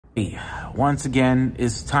Once again,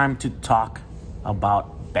 it's time to talk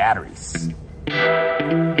about batteries.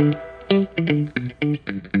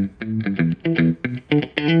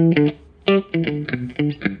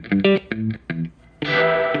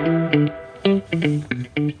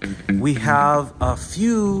 We have a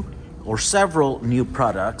few or several new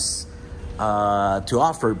products to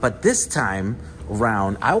offer, but this time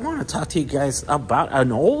around, I want to talk to you guys about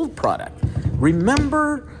an old product.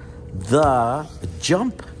 Remember the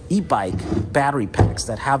Jump eBike battery packs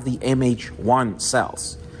that have the MH1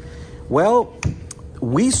 cells? Well,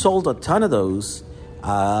 we sold a ton of those.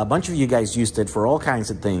 A bunch of you guys used it for all kinds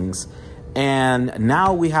of things. And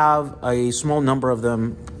now we have a small number of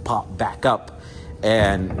them pop back up.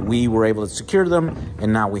 And we were able to secure them.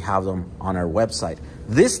 And now we have them on our website.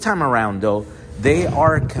 This time around, though, they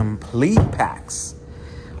are complete packs.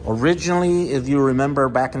 Originally, if you remember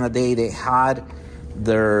back in the day, they had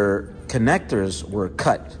their connectors were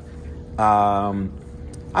cut.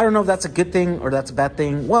 I don't know if that's a good thing or that's a bad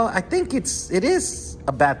thing. Well, I think it is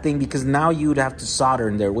a bad thing because now you would have to solder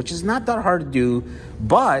in there, which is not that hard to do.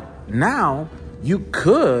 But now you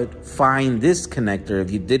could find this connector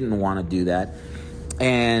if you didn't want to do that,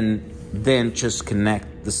 and then just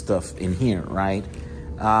connect the stuff in here, right?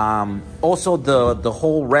 Also, the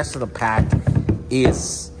whole rest of the pack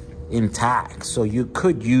is intact, so you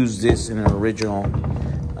could use this in an original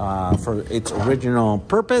for its original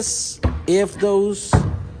purpose if those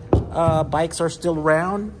bikes are still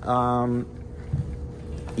around.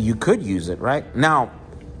 You could use it, right? Now,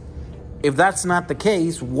 if that's not the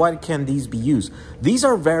case, what can these be used? These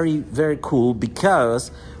are very, very cool because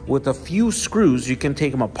with a few screws, you can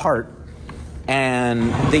take them apart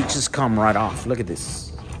and they just come right off. Look at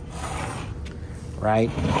this, right?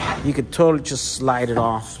 You could totally just slide it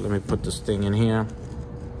off. Let me put this thing in here.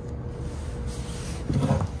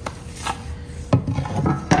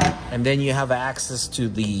 And then you have access to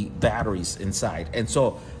the batteries inside. And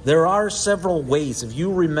so there are several ways. If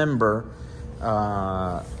you remember,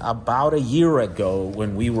 about a year ago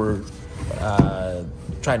when we were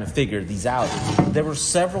trying to figure these out, there were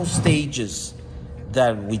several stages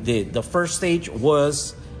that we did. The first stage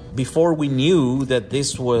was before we knew that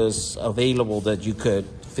this was available, that you could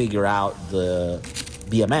figure out the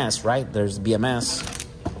BMS, right? There's BMS.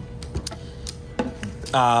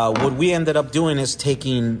 What we ended up doing is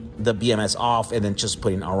taking the BMS off and then just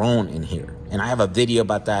putting our own in here. And I have a video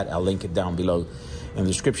about that. I'll link it down below in the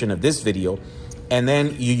description of this video. And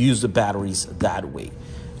then you use the batteries that way.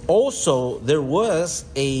 Also, there was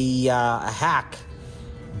a hack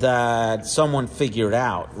that someone figured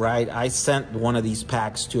out, right? I sent one of these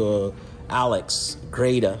packs to Alex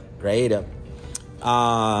Greta,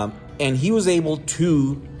 and he was able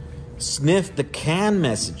to sniff the CAN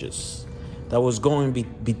messages that was going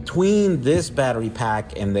between this battery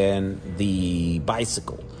pack and then the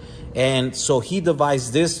bicycle. And so he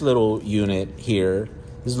devised this little unit here,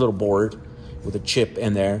 this little board with a chip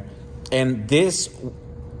in there. And this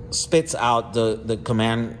spits out the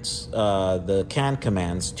commands, the CAN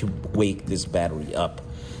commands to wake this battery up.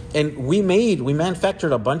 And we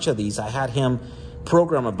manufactured a bunch of these. I had him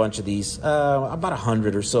program a bunch of these, about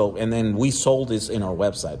 100 or so. And then we sold this in our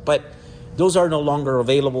website. But those are no longer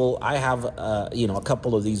available. I have, a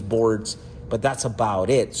couple of these boards, but that's about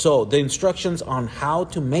it. So the instructions on how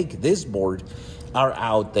to make this board are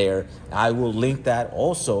out there. I will link that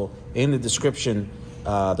also in the description,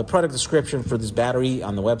 the product description for this battery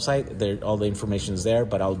on the website. All the information is there,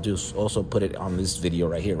 but I'll also put it on this video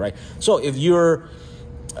right here, right? So if you're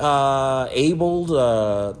able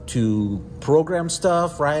to program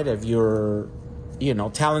stuff, right? If you're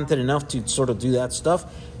talented enough to sort of do that stuff,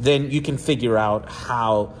 then you can figure out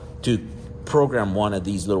how to program one of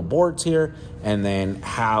these little boards here and then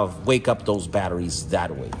wake up those batteries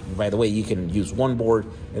that way. By the way, you can use one board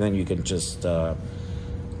and then you can just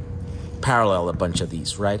parallel a bunch of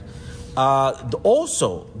these, right?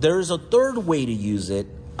 Also, there's a third way to use it.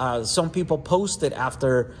 Some people posted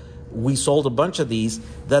after we sold a bunch of these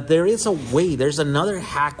that there is a way, there's another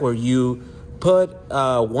hack where you put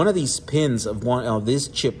one of these pins of this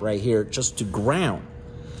chip right here just to ground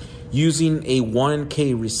using a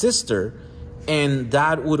 1K resistor, and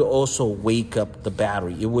that would also wake up the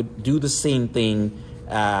battery. It would do the same thing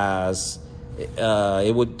as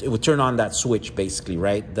it would turn on that switch, basically,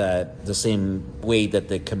 right? The same way that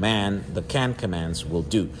the CAN commands will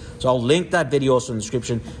do. So I'll link that video also in the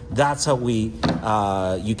description. That's how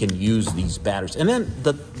you can use these batteries. And then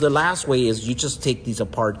the last way is you just take these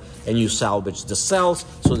apart and you salvage the cells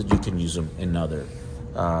so that you can use them in other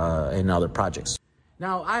projects.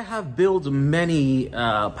 Now, I have built many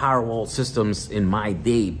Powerwall systems in my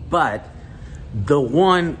day, but The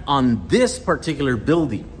one on this particular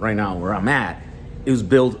building right now where I'm at, it was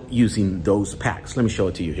built using those packs. Let me show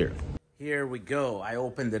it to you here. Here we go. I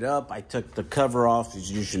opened it up. I took the cover off. It's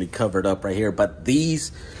usually covered up right here. But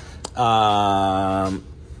these, it's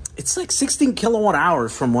like 16 kilowatt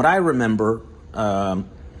hours from what I remember.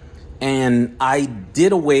 And I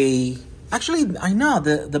did away, actually, I know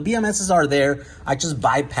the BMSs are there. I just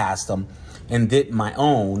bypassed them and did my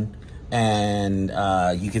own. And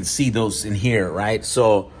you can see those in here, right?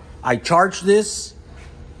 So I charge this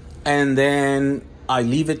and then I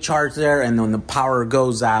leave it charged there. And when the power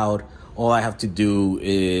goes out, all I have to do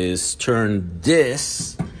is turn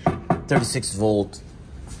this 36 volt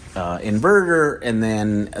inverter, and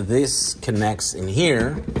then this connects in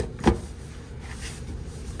here.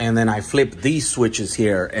 And then I flip these switches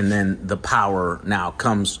here, and then the power now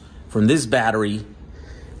comes from this battery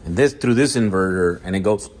and this through this inverter, and it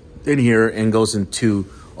goes in here and goes into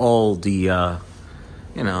all the,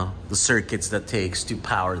 you know, the circuits that takes to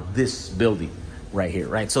power this building right here,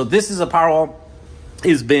 right? So this is a Powerwall.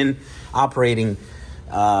 It's been operating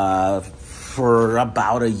for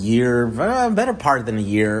about a year, better part than a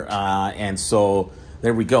year. And so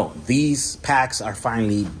there we go. These packs are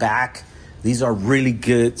finally back. These are really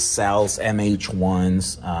good cells,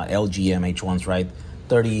 MH1s, LG MH1s, right?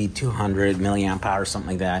 3200 milliamp hours,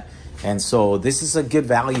 something like that. And so this is a good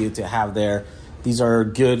value to have there. These are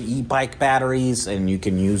good e-bike batteries, and you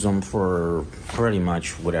can use them for pretty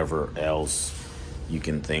much whatever else you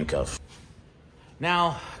can think of.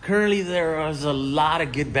 Now, currently there is a lot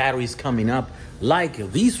of good batteries coming up, like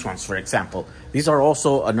these ones, for example. These are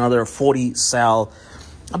also another 40 cell,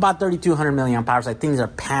 about 3200 milliamp hours. I think these are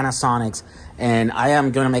Panasonics, and I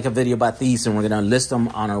am going to make a video about these, and we're going to list them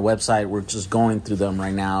on our website. We're just going through them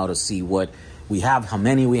right now to see what we have, how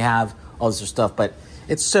many we have, all this stuff. But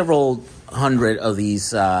it's several hundred of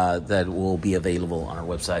these that will be available on our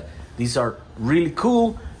website. These are really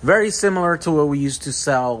cool, very similar to what we used to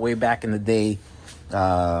sell way back in the day.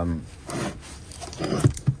 There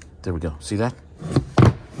we go. See that?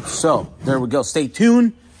 So there we go. Stay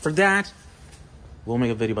tuned for that. We'll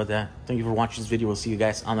make a video about that. Thank you for watching this video. We'll see you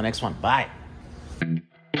guys on the next one. Bye.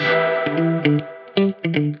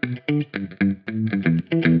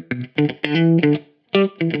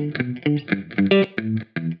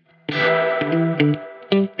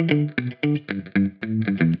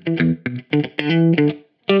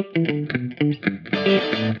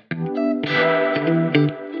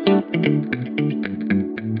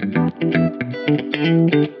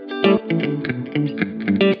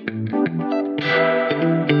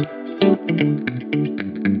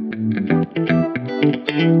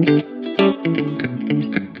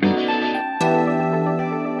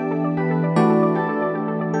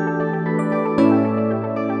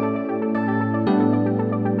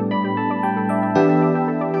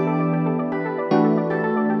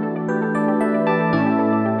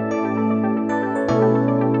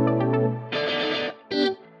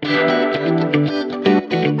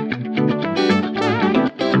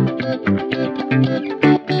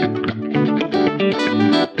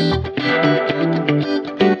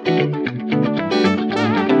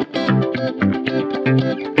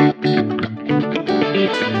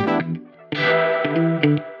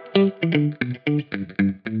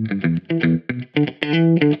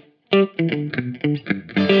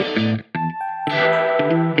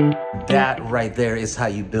 That right there is how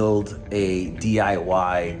you build a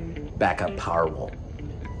DIY backup Powerwall.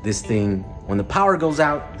 This thing, when the power goes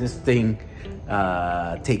out, this thing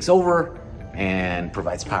takes over and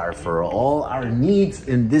provides power for all our needs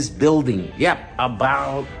in this building. Yep,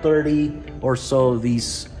 about 30 or so of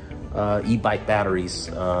these e-bike batteries.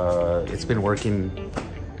 It's been working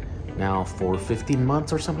now for 15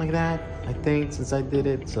 months or something like that, I think, since I did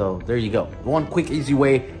it. So there you go. One quick, easy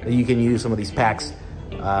way that you can use some of these packs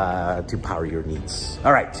to power your needs.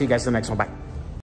 All right, see you guys in the next one. Bye.